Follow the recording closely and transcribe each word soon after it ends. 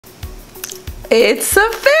It's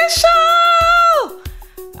official!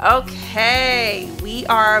 Okay, we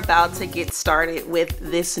are about to get started with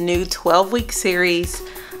this new 12-week series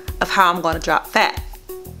of how I'm going to drop fat,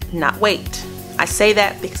 not weight. I say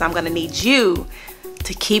that because I'm going to need you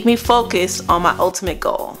to keep me focused on my ultimate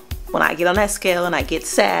goal. When I get on that scale and I get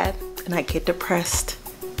sad and I get depressed,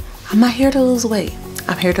 I'm not here to lose weight.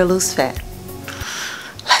 I'm here to lose fat.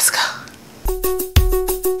 Let's go.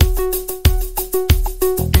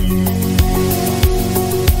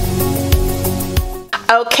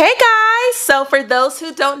 Okay guys, so for those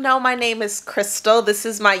who don't know, my name is Crystal. This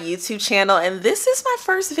is my YouTube channel and this is my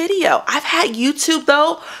first video. I've had YouTube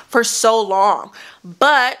though for so long,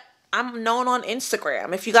 but I'm known on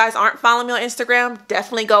Instagram. If you guys aren't following me on Instagram,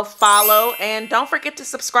 definitely go follow and don't forget to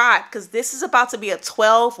subscribe because this is about to be a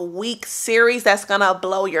 12-week series that's gonna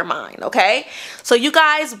blow your mind, okay? So you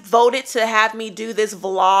guys voted to have me do this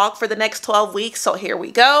vlog for the next 12 weeks, so here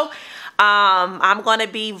we go. I'm going to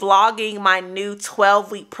be vlogging my new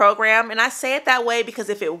 12-week program, and I say it that way because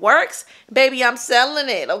if it works, baby, I'm selling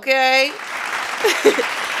it, okay?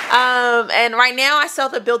 And right now I sell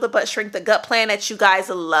the Build the Butt Shrink the Gut plan that you guys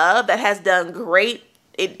love, that has done great.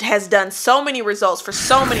 It has done so many results for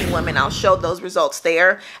so many women. I'll show those results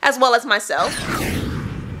there, as well as myself.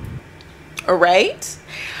 All right,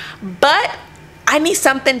 but I need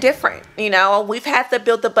something different. You know, we've had the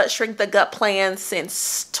Build the Butt Shrink the Gut plan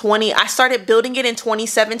since I started building it in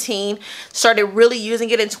 2017, started really using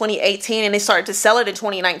it in 2018, and they started to sell it in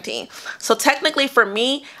 2019. So technically for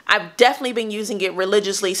me, I've definitely been using it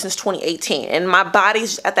religiously since 2018, and my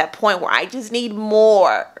body's at that point where I just need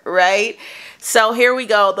more, right? So here we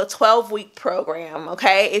go, the 12-week program,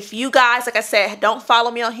 okay? If you guys, like I said, don't follow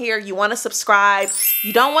me on here, you want to subscribe,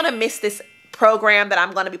 you don't want to miss this program that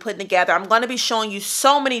I'm going to be putting together. I'm going to be showing you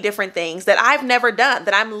so many different things that I've never done,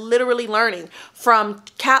 that I'm literally learning, from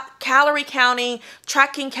calorie counting,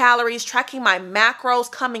 tracking calories, tracking my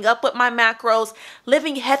macros, coming up with my macros,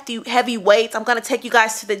 lifting heavy weights. I'm going to take you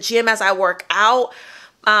guys to the gym as I work out.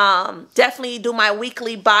 Definitely do my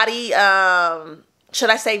weekly body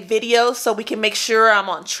should I say videos, so we can make sure I'm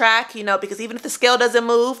on track, you know, because even if the scale doesn't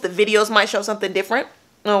move, the videos might show something different.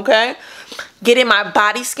 Okay, getting my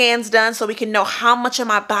body scans done so we can know how much of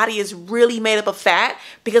my body is really made up of fat.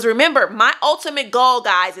 Because remember, my ultimate goal,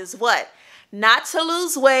 guys, is what? Not to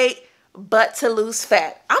lose weight, but to lose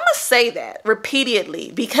fat. I'm gonna say that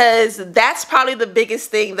repeatedly because that's probably the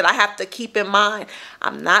biggest thing that I have to keep in mind.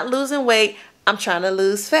 I'm not losing weight, I'm trying to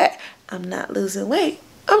lose fat. I'm not losing weight,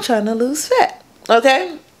 I'm trying to lose fat.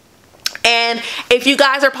 Okay? And if you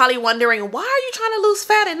guys are probably wondering, why are you trying to lose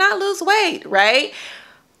fat and not lose weight, right?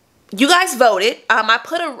 You guys voted. I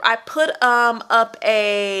put up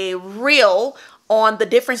a reel on the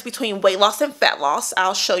difference between weight loss and fat loss.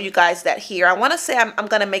 I'll show you guys that here. I want to say I'm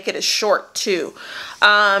going to make it a short too.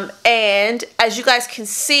 And as you guys can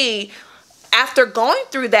see, after going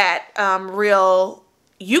through that reel,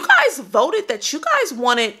 you guys voted that you guys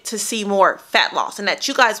wanted to see more fat loss and that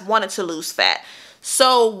you guys wanted to lose fat.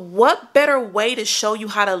 So what better way to show you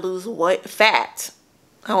how to lose fat?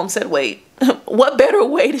 I almost said weight. What better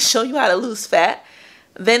way to show you how to lose fat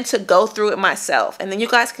than to go through it myself? And then you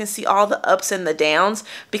guys can see all the ups and the downs,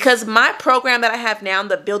 because my program that I have now,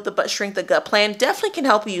 the Build the Butt Shrink the Gut plan, definitely can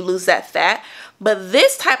help you lose that fat. But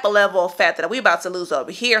this type of level of fat that we're about to lose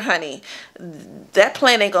over here, honey, that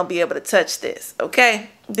plan ain't going to be able to touch this, okay?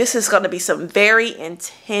 This is going to be some very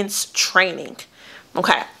intense training,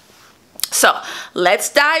 okay? So let's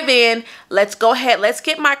dive in. Let's go ahead. Let's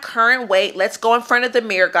get my current weight. Let's go in front of the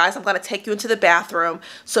mirror, guys. I'm going to take you into the bathroom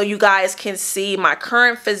so you guys can see my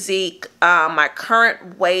current physique, my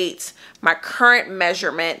current weight, my current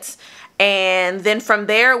measurements. And then from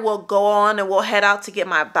there, we'll go on and we'll head out to get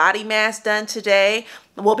my body mass done today.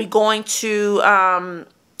 We'll be going to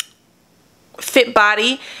Fit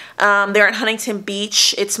Body. They're in Huntington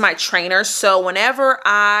Beach. It's my trainer. So whenever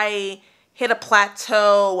I hit a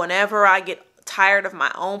plateau, whenever I get tired of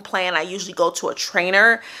my own plan, I usually go to a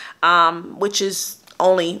trainer, which is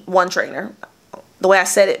only one trainer. The way I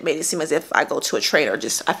said it made it seem as if I go to a trainer,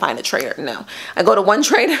 just I find a trainer. No, I go to one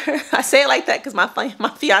trainer. I say it like that because my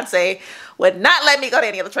fiance would not let me go to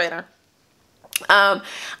any other trainer. I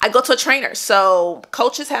go to a trainer. So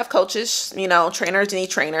coaches have coaches, you know, trainers need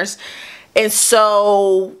trainers. And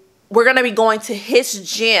so we're going to be going to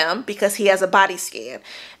his gym because he has a body scan.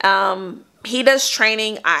 He does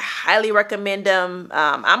training. I highly recommend him.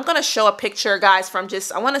 I'm going to show a picture, guys, from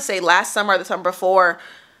just, I want to say last summer or the summer before.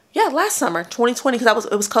 Yeah, last summer, 2020, because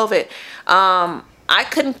it was COVID.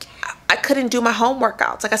 I I couldn't do my home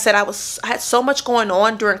workouts. Like I said, I had so much going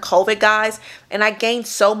on during COVID, guys, and I gained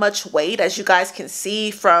so much weight, as you guys can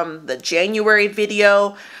see from the January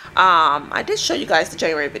video. I did show you guys the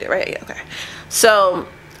January video, right? Yeah, okay. So,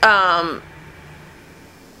 I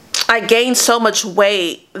gained so much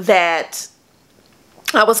weight that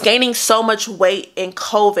I was gaining so much weight in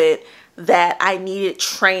COVID that I needed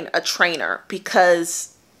a trainer, because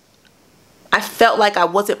I felt like I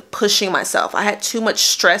wasn't pushing myself. I had too much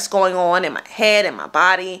stress going on in my head and my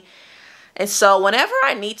body. And so whenever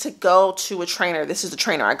I need to go to a trainer, this is the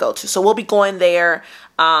trainer I go to. So we'll be going there.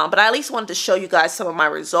 But I at least wanted to show you guys some of my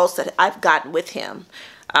results that I've gotten with him.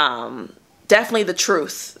 Definitely the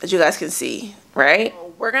truth, as you guys can see, right?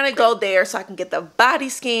 We're going to go there so I can get the body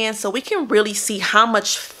scan so we can really see how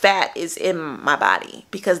much fat is in my body,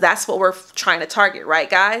 because that's what we're trying to target, right,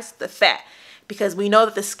 guys? The fat. Because we know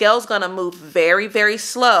that the scale's going to move very, very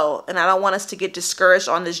slow. And I don't want us to get discouraged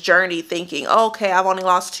on this journey thinking, oh, okay, I've only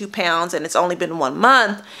lost 2 pounds and it's only been 1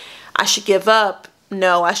 month. I should give up.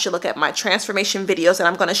 No, I should look at my transformation videos that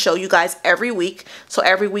I'm going to show you guys every week. So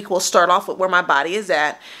every week we'll start off with where my body is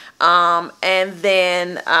at. And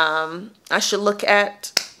then I should look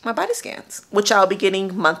at my body scans, which I'll be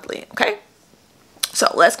getting monthly. Okay. So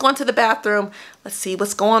let's go into the bathroom. Let's see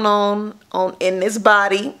what's going on in this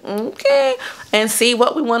body. Okay. And see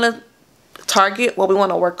what we want to target, what we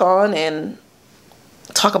want to work on, and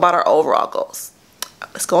talk about our overall goals.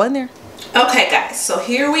 Let's go in there. Okay, guys. So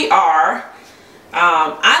here we are.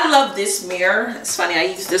 I love this mirror. It's funny, I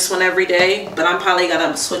use this one every day, but I'm probably going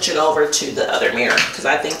to switch it over to the other mirror because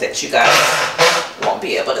I think that you guys won't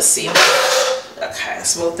be able to see much. Okay,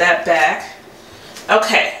 let's move that back.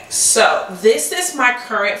 Okay, so this is my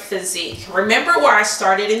current physique. Remember where I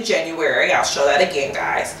started in January? I'll show that again,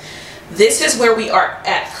 guys. This is where we are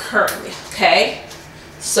at currently, okay?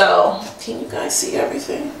 So, can you guys see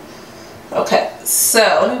everything? Okay, so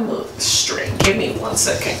let me move the string. Give me 1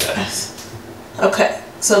 second, guys. Okay,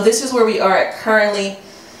 so this is where we are at currently.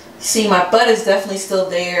 See, my butt is definitely still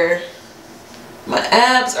there. My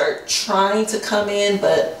abs are trying to come in,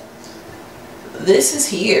 but this is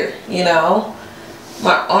here, you know?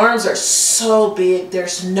 My arms are so big,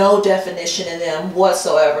 there's no definition in them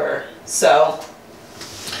whatsoever. So,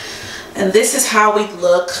 and this is how we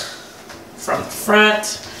look from the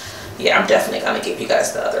front. Yeah, I'm definitely going to give you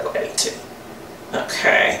guys the other way too.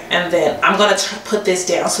 Okay, and then I'm going to put this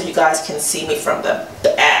down so you guys can see me from the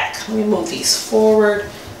back. Let me move these forward.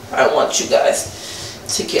 I want you guys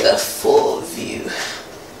to get a full view.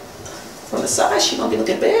 From the side, she's going to be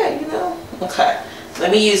looking bad, you know? Okay.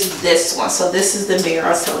 Let me use this one. So this is the mirror I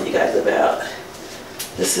was telling you guys about.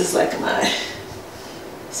 This is like my,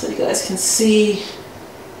 so you guys can see.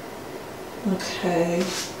 Okay.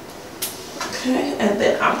 Okay, and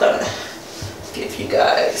then I'm gonna give you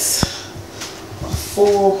guys a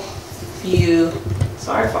full view.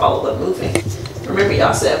 Sorry for all of the moving. Remember,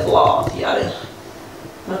 y'all said vlog. Y'all didn't.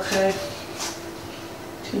 Okay.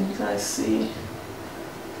 Can you guys see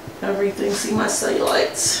everything? See my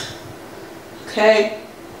cellulites? Okay,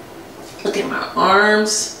 look at my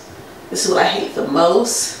arms. This is what I hate the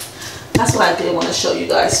most. That's what I did want to show you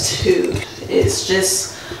guys too. It's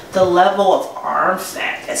just the level of arm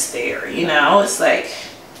fat that's there, you know? It's like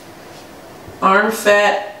arm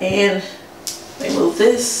fat and they move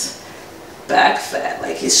this back fat.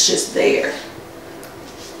 Like it's just there,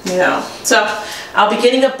 you know? So I'll be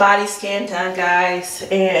getting a body scan done, guys.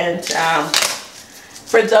 And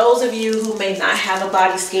for those of you who may not have a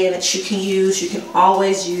body scan that you can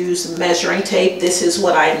always use measuring tape. This is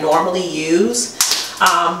what I normally use.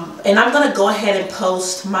 And I'm going to go ahead and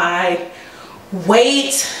post my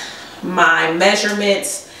weight, my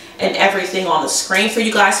measurements, and everything on the screen for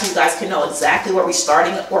you guys so you guys can know exactly where we're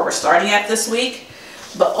starting at this week.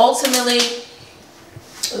 But ultimately,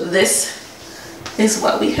 this is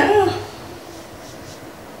what we have.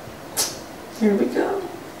 Here we go.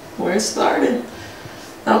 We're starting.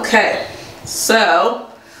 Okay, so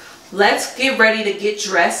let's get ready to get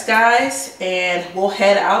dressed, guys, and we'll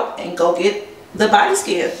head out and go get the body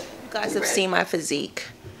scan. You guys have seen my physique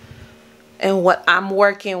and what I'm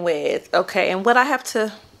working with, okay, and what I have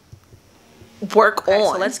to work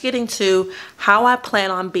on. So let's get into how I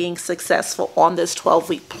plan on being successful on this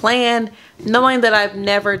 12-week plan, knowing that I've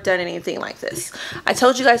never done anything like this. I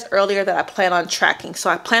told you guys earlier that I plan on tracking,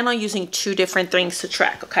 so I plan on using 2 different things to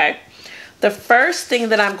track, okay? The first thing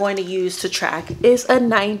that I'm going to use to track is a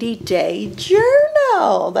 90-day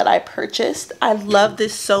journal that I purchased. I love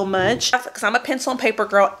this so much because I'm a pencil and paper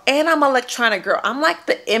girl and I'm an electronic girl. I'm like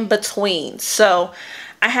the in-between. So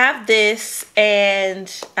I have this,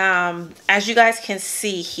 and as you guys can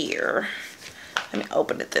see here, Let me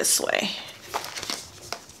open it this way.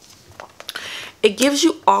 It gives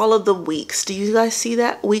you all of the weeks. Do you guys see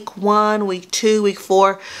that? Week 1, week 2, week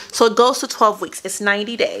 4. So it goes to 12 weeks. It's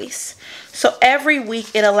 90 days. So every week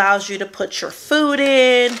it allows you to put your food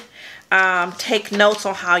in, take notes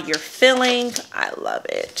on how you're feeling. I love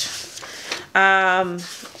it.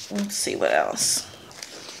 Let's see what else.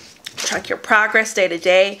 Track your progress day to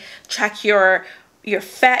day. Track your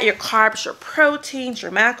fat, your carbs, your proteins,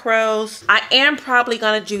 your macros. I am probably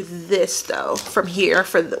gonna do this though from here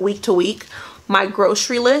for the week to week. My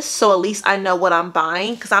grocery list, so at least I know what I'm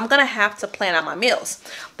buying, because I'm gonna have to plan out my meals.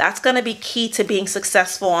 That's gonna be key to being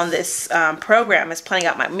successful on this program, is planning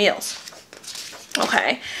out my meals.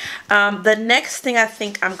 Okay, the next thing I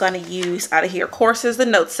think I'm gonna use out of here, of course, is the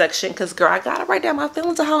notes section, because girl, I gotta write down my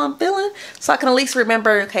feelings of how I'm feeling, so I can at least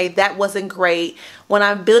remember, okay, that wasn't great. When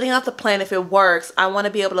I'm building out the plan, if it works, I want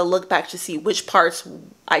to be able to look back to see which parts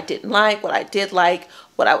I didn't like, what I did like,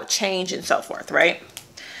 what I would change, and so forth, right?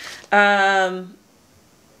 And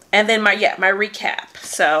then my recap.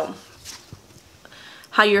 So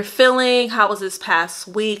how you're feeling, how was this past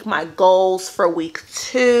week, my goals for week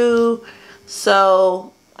 2.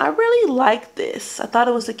 So I really like this. I thought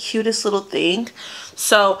it was the cutest little thing.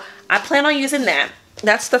 So I plan on using that.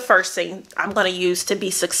 That's the first thing I'm going to use to be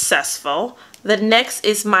successful. The next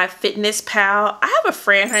is my Fitness Pal. I have a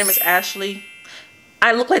friend, her name is Ashley.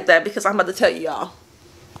 I look like that because I'm about to tell you y'all.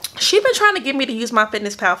 She's been trying to get me to use my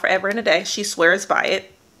Fitness Pal forever and a day. She swears by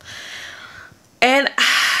it. And,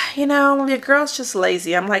 you know, your girl's just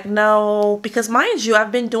lazy. I'm like, no, because mind you,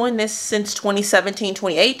 I've been doing this since 2017,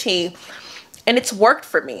 2018, and it's worked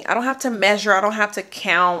for me. I don't have to measure. I don't have to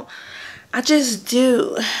count. I just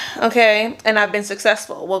do, okay? And I've been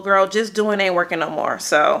successful. Well, girl, just doing ain't working no more.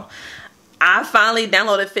 So I finally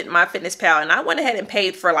downloaded my Fitness Pal, and I went ahead and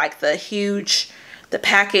paid for like the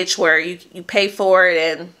package where you pay for it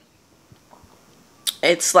and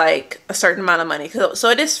it's like a certain amount of money. So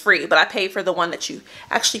it is free, but I pay for the one that you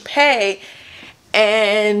actually pay.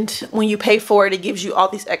 And when you pay for it, it gives you all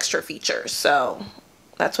these extra features. So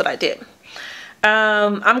that's what I did.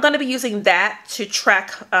 I'm going to be using that to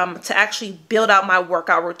track, to actually build out my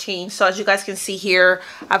workout routine. So as you guys can see here,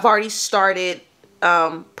 I've already started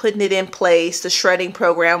putting it in place, the shredding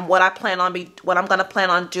program, what I'm going to plan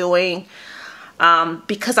on doing.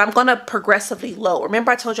 Because I'm going to progressively lower. Remember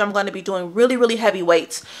I told you I'm going to be doing really, really heavy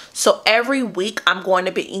weights. So every week I'm going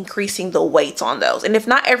to be increasing the weights on those. And if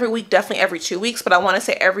not every week, definitely every 2 weeks. But I want to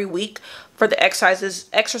say every week for the exercises,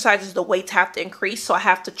 the weights have to increase. So I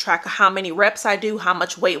have to track how many reps I do, how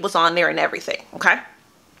much weight was on there and everything. Okay.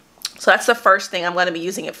 So that's the first thing I'm going to be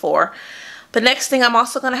using it for. The next thing, I'm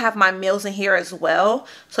also going to have my meals in here as well.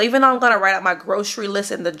 So even though I'm going to write out my grocery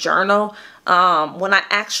list in the journal, when I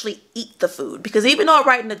actually eat the food, because even though I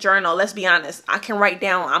write in the journal, let's be honest, I can write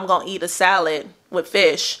down I'm going to eat a salad with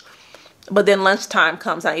fish, but then lunchtime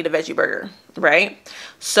comes, I eat a veggie burger, right?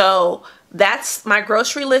 So that's my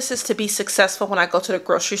grocery list, is to be successful when I go to the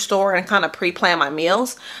grocery store and kind of pre-plan my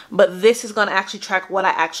meals. But this is going to actually track what I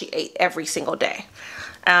actually ate every single day.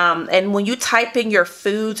 And when you type in your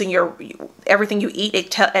foods and everything you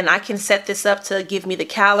eat, and I can set this up to give me the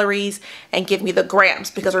calories and give me the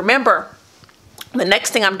grams, because remember, the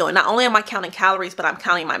next thing I'm doing, not only am I counting calories, but I'm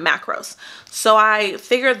counting my macros. So I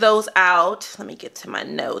figured those out. Let me get to my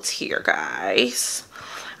notes here, guys.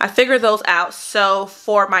 I figured those out. So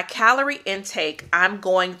for my calorie intake, I'm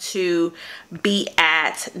going to be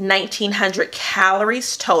at 1900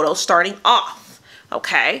 calories total starting off.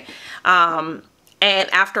 Okay.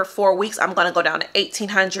 And after 4 weeks, I'm going to go down to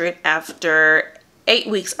 1800. After 8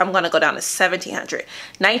 weeks, I'm going to go down to 1700.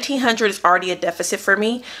 1900 is already a deficit for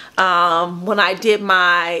me. When I did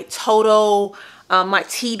my total, my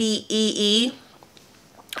TDEE,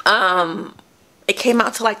 it came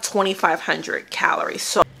out to like 2500 calories.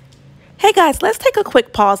 So hey guys, let's take a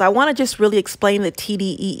quick pause. I want to just really explain the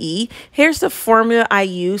TDEE. Here's the formula I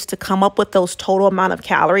used to come up with those total amount of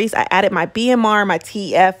calories. I added my BMR, my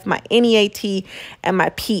TF, my NEAT, and my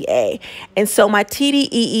PA. And so my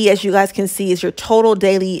TDEE, as you guys can see, is your total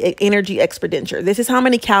daily energy expenditure. This is how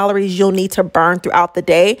many calories you'll need to burn throughout the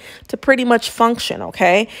day to pretty much function,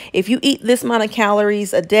 okay? If you eat this amount of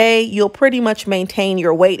calories a day, you'll pretty much maintain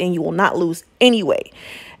your weight and you will not lose any weight.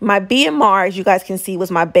 My BMR, as you guys can see, was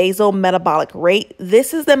my basal metabolic rate.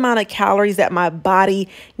 This is the amount of calories that my body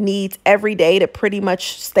needs every day to pretty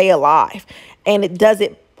much stay alive. And it does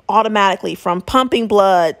it automatically from pumping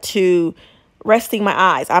blood to resting my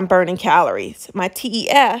eyes, I'm burning calories. My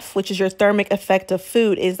TEF, which is your thermic effect of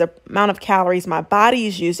food, is the amount of calories my body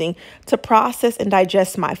is using to process and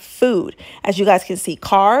digest my food. As you guys can see,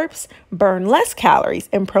 carbs burn less calories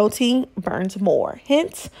and protein burns more.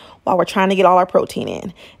 Hence, while we're trying to get all our protein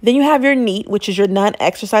in. Then you have your NEAT, which is your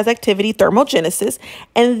non-exercise activity thermogenesis.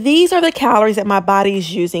 And these are the calories that my body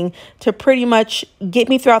is using to pretty much get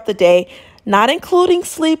me throughout the day, not including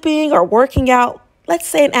sleeping or working out. Let's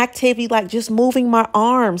say an activity like just moving my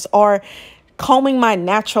arms or combing my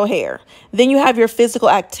natural hair. Then you have your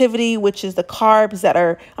physical activity, which is the calories that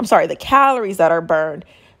are burned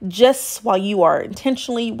just while you are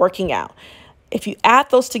intentionally working out. If you add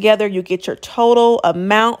those together, you get your total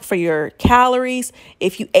amount for your calories.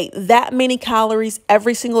 If you ate that many calories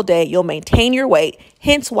every single day, you'll maintain your weight.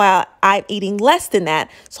 Hence why I'm eating less than that,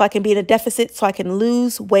 so I can be in a deficit, so I can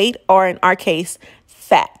lose weight, or in our case,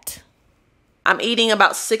 fat. I'm eating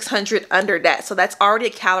about 600 under that. So that's already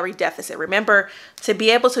a calorie deficit. Remember, to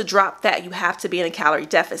be able to drop fat, you have to be in a calorie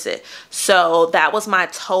deficit. So that was my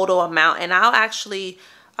total amount. And I'll actually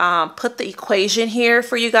put the equation here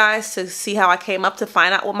for you guys to see how I came up to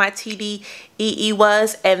find out what my TDEE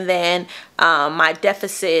was. And then my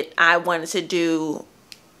deficit, I wanted to do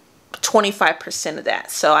 25% of that.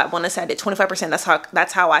 So I want to say I did 25%.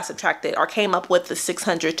 That's how I subtracted or came up with the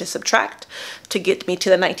 600 to subtract to get me to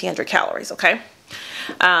the 1900 calories. Okay.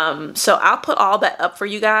 So I'll put all that up for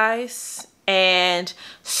you guys. And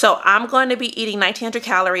so I'm going to be eating 1900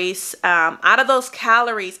 calories. Out of those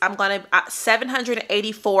calories, I'm going to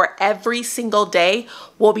 784 every single day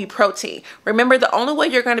will be protein. Remember, the only way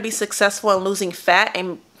you're going to be successful in losing fat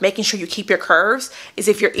and making sure you keep your curves is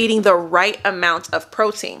if you're eating the right amount of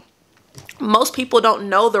protein. Most people don't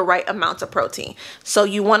know the right amount of protein. So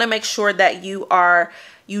you want to make sure that you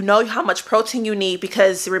know how much protein you need,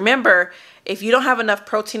 because remember, if you don't have enough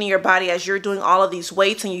protein in your body as you're doing all of these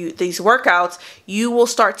weights and these workouts, you will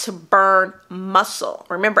start to burn muscle.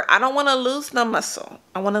 Remember, I don't want to lose no muscle.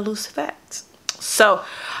 I want to lose fat. So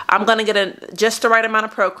I'm going to get just the right amount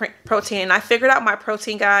of protein. And I figured out my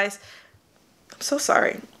protein, guys. I'm so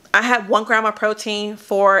sorry. I have 1 gram of protein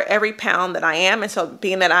for every pound that I am. And so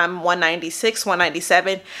being that I'm 196,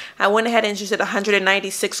 197, I went ahead and just did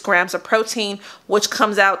 196 grams of protein, which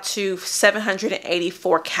comes out to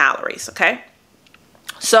 784 calories. Okay.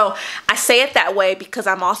 So I say it that way because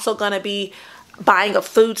I'm also going to be buying a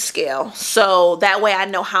food scale. So that way I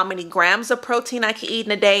know how many grams of protein I can eat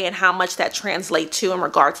in a day and how much that translates to in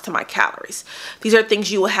regards to my calories. These are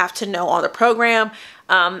things you will have to know on the program.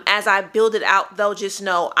 As I build it out, though, just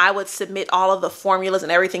know I would submit all of the formulas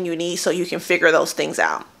and everything you need so you can figure those things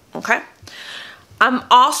out. Okay. I'm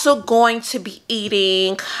also going to be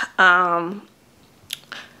eating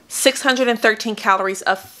 613 calories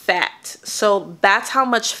of fat. So that's how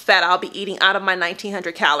much fat I'll be eating out of my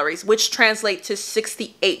 1900 calories, which translates to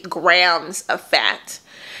 68 grams of fat.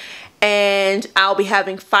 And I'll be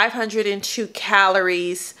having 502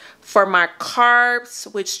 calories for my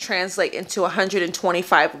carbs, which translate into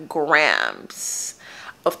 125 grams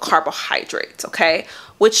of carbohydrates, okay?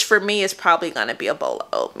 Which for me is probably going to be a bowl of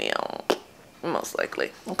oatmeal, most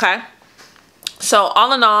likely, okay? So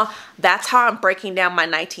all in all, that's how I'm breaking down my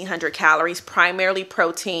 1900 calories, primarily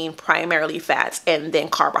protein, primarily fats, and then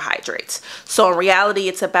carbohydrates. So in reality,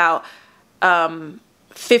 it's about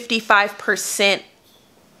 55%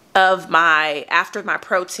 of after my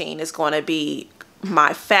protein is going to be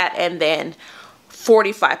my fat, and then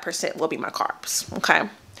 45% will be my carbs. Okay.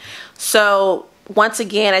 So once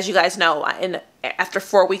again, as you guys know, after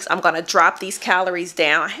 4 weeks, I'm going to drop these calories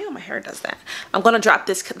down. I hate my hair does that. I'm going to drop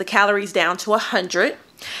the calories down to 100.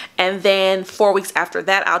 And then 4 weeks after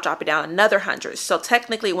that, I'll drop it down another 100. So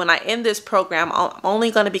technically, when I end this program, I'm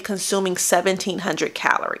only going to be consuming 1700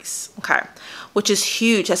 calories. Okay. Which is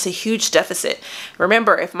huge. That's a huge deficit.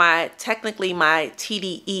 Remember, if technically my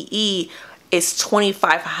TDEE is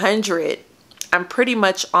 2500, I'm pretty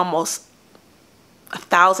much almost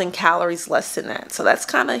 1,000 calories less than that. So that's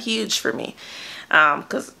kind of huge for me,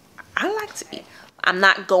 because I like to eat. I'm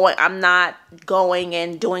not going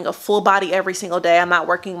and doing a full body every single day. I'm not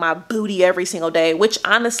working my booty every single day, which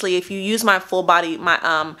honestly, if you use my full body,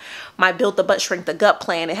 my Build the Butt Shrink the Gut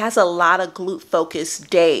plan, it has a lot of glute focused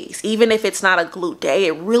days. Even if it's not a glute day,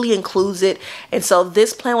 it really includes it. And so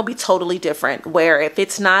this plan will be totally different, where if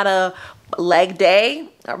it's not a leg day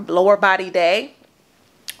or lower body day,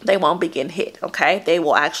 they won't be getting hit, okay? They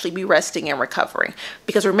will actually be resting and recovering.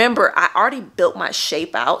 Because remember, I already built my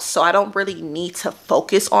shape out, so I don't really need to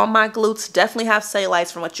focus on my glutes. Definitely have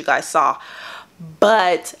cellulites from what you guys saw.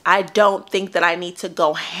 But I don't think that I need to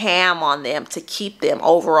go ham on them to keep them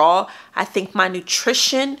overall. I think my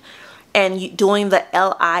nutrition and doing the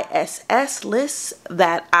LISS list,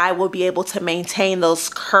 that I will be able to maintain those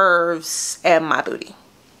curves and my booty.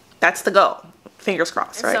 That's the goal. Fingers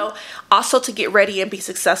crossed, right? So also, to get ready and be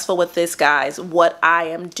successful with this, guys, what I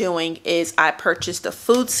am doing is I purchased a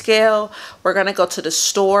food scale. We're going to go to the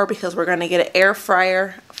store because we're going to get an air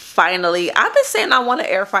fryer. Finally, I've been saying I want an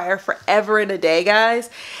air fryer forever and a day, guys.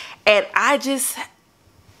 And I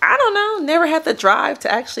don't know, never had the drive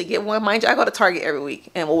to actually get one. Mind you, I go to Target every week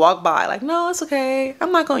and we'll walk by like, no, it's okay.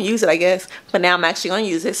 I'm not going to use it, I guess. But now I'm actually going to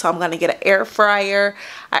use it. So I'm going to get an air fryer,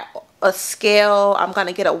 a scale. I'm going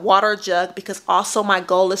to get a water jug because also my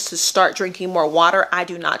goal is to start drinking more water. I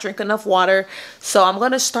do not drink enough water. So I'm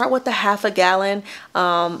going to start with the half a gallon.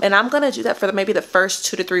 And I'm going to do that for maybe the first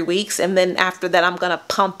 2 to 3 weeks. And then after that, I'm going to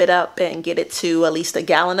pump it up and get it to at least a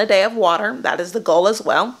gallon a day of water. That is the goal as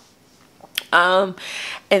well.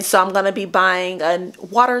 And so I'm going to be buying a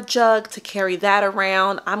water jug to carry that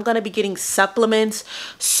around. I'm going to be getting supplements.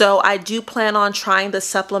 So I do plan on trying the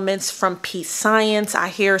supplements from Peace Science. I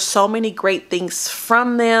hear so many great things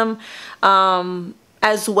from them,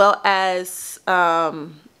 as well as,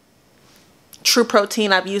 True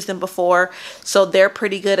Protein. I've used them before, so they're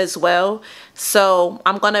pretty good as well. So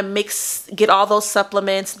I'm gonna get all those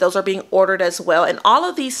supplements. Those are being ordered as well. And all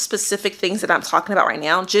of these specific things that I'm talking about right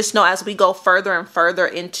now, just know as we go further and further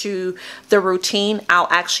into the routine, I'll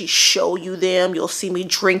actually show you them. You'll see me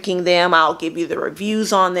drinking them. I'll give you the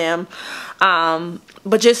reviews on them.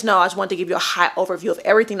 But just know I just wanted to give you a high overview of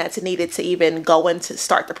everything that's needed to even go in to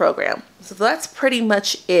start the program. So that's pretty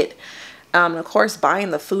much it. Of course,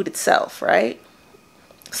 buying the food itself, right?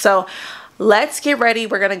 So let's get ready.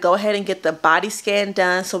 We're going to go ahead and get the body scan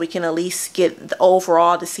done so we can at least get the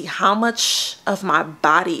overall to see how much of my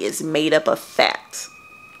body is made up of fat.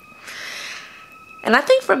 And I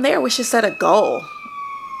think from there we should set a goal.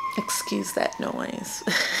 Excuse that noise.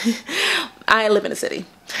 I live in a city.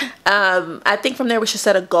 I think from there we should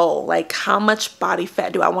set a goal, like how much body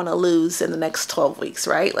fat do I want to lose in the next 12 weeks,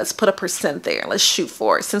 right? Let's put a percent there. Let's shoot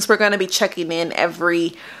for it. Since we're going to be checking in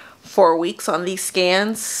every 4 weeks on these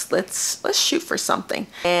scans, let's shoot for something.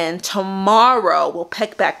 And tomorrow we'll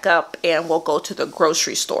pick back up and we'll go to the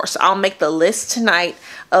grocery store. So I'll make the list tonight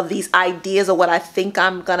of these ideas of what I think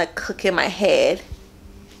I'm going to cook in my head.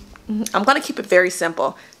 I'm going to keep it very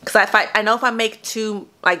simple because I know if I make too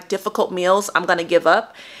difficult meals, I'm going to give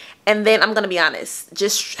up. And then I'm going to be honest,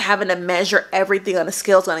 just having to measure everything on the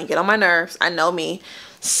scale is going to get on my nerves. I know me.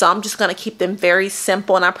 So I'm just going to keep them very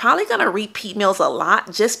simple. And I'm probably going to repeat meals a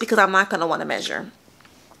lot just because I'm not going to want to measure.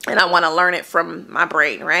 And I want to learn it from my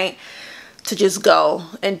brain, right? To just go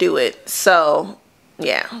and do it. So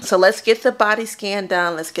yeah. So let's get the body scan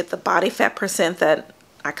done. Let's get the body fat percent that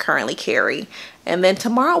I currently carry. And then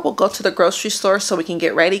tomorrow we'll go to the grocery store so we can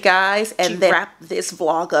get ready, guys, and then wrap this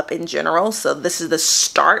vlog up in general. So this is the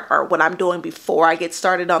start, or what I'm doing before I get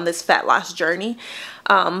started on this fat loss journey.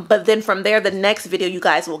 But then from there, the next video you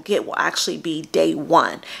guys will get will actually be day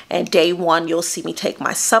 1. And day 1, you'll see me take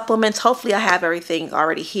my supplements. Hopefully I have everything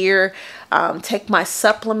already here. Take my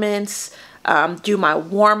supplements, do my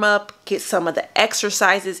warm-up, get some of the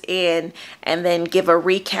exercises in, and then give a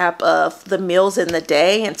recap of the meals in the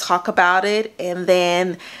day and talk about it. And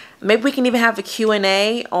then maybe we can even have a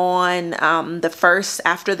Q&A on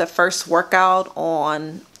after the first workout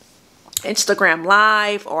on Instagram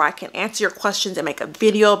Live, or I can answer your questions and make a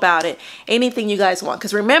video about it. Anything you guys want.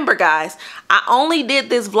 Because remember, guys, I only did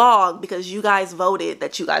this vlog because you guys voted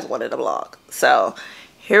that you guys wanted a vlog. So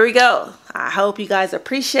here we go. I hope you guys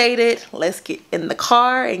appreciate it. Let's get in the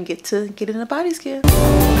car and get in the body scan.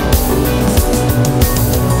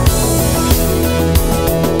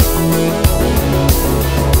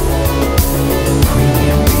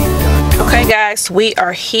 Okay, guys, we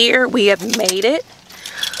are here. We have made it.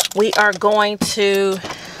 We are going to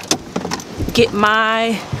get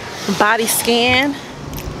my body scan.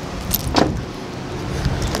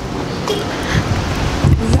 We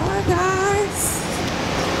are, guys.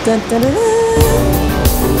 Dun, dun, dun, dun.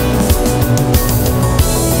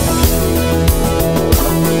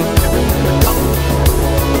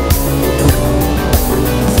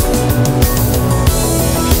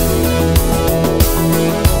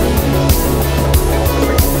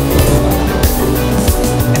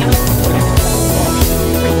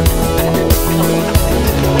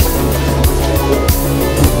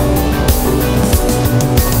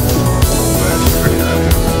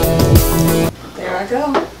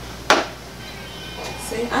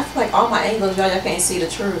 All my angles, y'all can't see the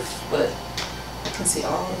truth, but I can see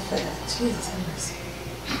all of that. Jesus have mercy.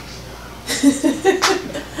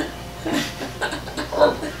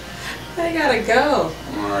 I gotta go.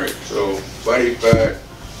 Alright, so body fat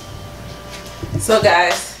So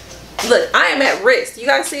guys, look, I am at risk. You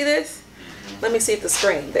guys see this? Let me see if the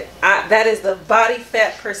screen. That is the body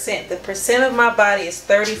fat percent. The percent of my body is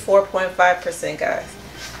 34.5%, guys.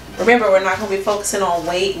 Remember, we're not going to be focusing on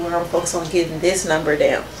weight. We're going to focus on getting this number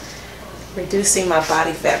down. Reducing my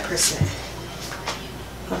body fat percent.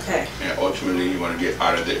 Okay. And ultimately, you want to get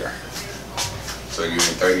out of there. So you're in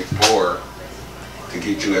 34. To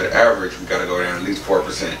get you at average, we got to go down at least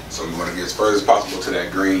 4%. So we want to get as far as possible to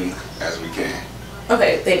that green as we can.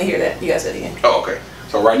 Okay, they didn't hear that. You guys said it again. Oh, okay.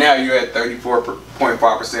 So right now you're at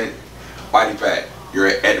 34.5% body fat. You're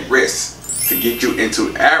at risk. To get you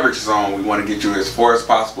into average zone, we want to get you as far as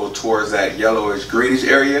possible towards that yellowish greenish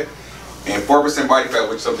area. And 4% body fat,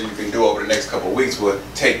 which is something you can do over the next couple of weeks, will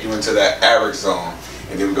take you into that average zone.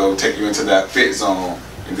 And then we're going to take you into that fit zone.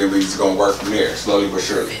 And then we're just going to work from there, slowly but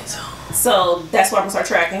surely. So that's why I'm going to start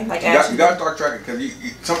tracking. Like, you got to start tracking,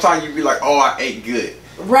 because sometimes you be like, oh, I ate good.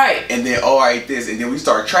 Right. And then, oh, I ate this. And then we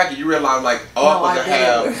start tracking, you realize, like, oh, no, I'm supposed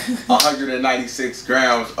to have 196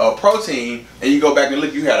 grams of protein. And you go back and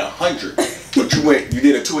look, you had 100. But you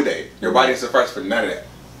did a 2-a-day. Your body isn't fresh for none of that.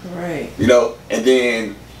 Right. You know, and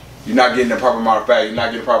then you're not getting the proper amount of fat. You're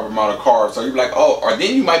not getting the proper amount of carbs. So you're like, oh, or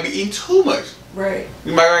then you might be eating too much. Right.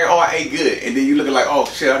 You might be like, oh, I ate good. And then you looking like, oh,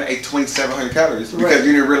 shit, I ate 2,700 calories. Because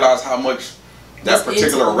you didn't realize how much that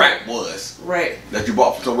particular rack was. Right. That you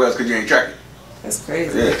bought from somewhere else because you ain't tracking. That's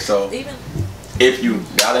crazy. Yeah, so if you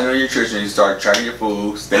dial in on your nutrition, you start tracking your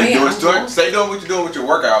food, stay doing what you're doing with your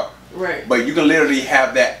workout. Right. But you can literally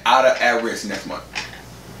have that out of at risk next month.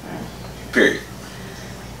 Period.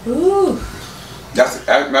 Ooh. That's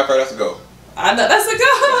a goal. I know that's a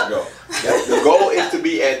goal. That's a goal. The goal is to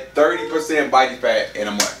be at 30% body fat in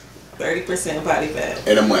a month. 30% body fat.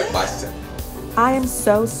 In a month, by September. I am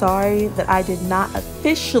so sorry that I did not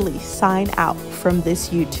officially sign out from this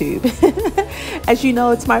YouTube. As you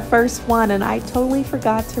know, it's my first one and I totally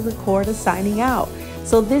forgot to record a signing out.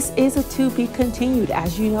 So this is a to be continued.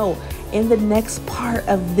 As you know, in the next part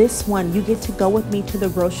of this one, you get to go with me to the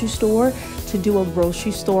grocery store to do a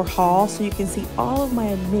grocery store haul so you can see all of my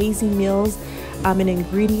amazing meals and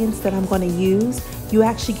ingredients that I'm going to use. You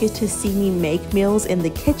actually get to see me make meals in the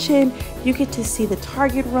kitchen. You get to see the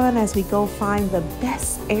Target run as we go find the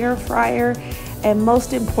best air fryer. And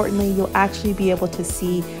most importantly, you'll actually be able to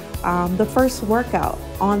see the first workout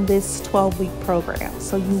on this 12-week program.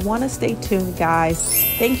 So you want to stay tuned, guys.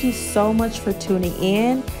 Thank you so much for tuning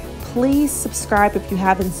in. Please subscribe if you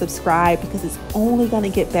haven't subscribed, because it's only going to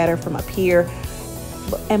get better from up here.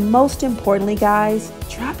 And most importantly, guys,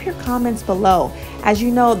 drop your comments below. As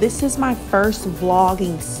you know, this is my first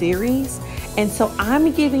vlogging series, and so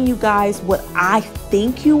I'm giving you guys what I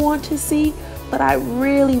think you want to see, but I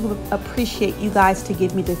really would appreciate you guys to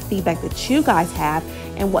give me the feedback that you guys have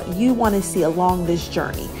and what you want to see along this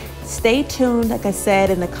journey. Stay tuned. Like I said,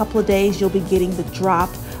 in a couple of days, you'll be getting the drop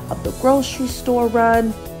of the grocery store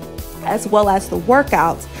run, as well as the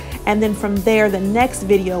workouts. And then from there, the next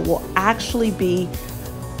video will actually be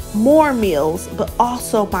more meals, but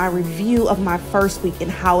also my review of my first week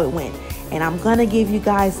and how it went. And I'm gonna give you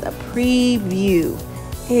guys a preview.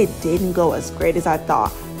 It didn't go as great as I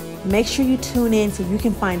thought. Make sure you tune in so you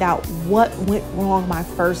can find out what went wrong my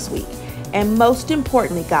first week. And most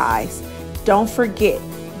importantly, guys, don't forget,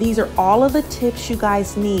 these are all of the tips you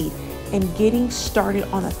guys need in getting started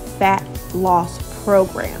on a fat loss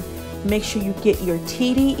program. Make sure you get your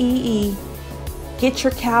TDEE, get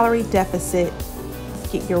your calorie deficit,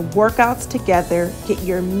 get your workouts together, get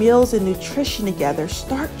your meals and nutrition together,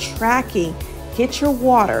 start tracking, get your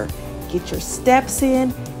water, get your steps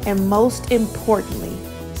in, and most importantly,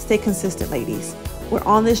 stay consistent, ladies. We're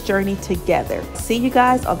on this journey together. See you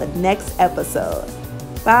guys on the next episode.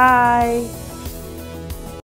 Bye.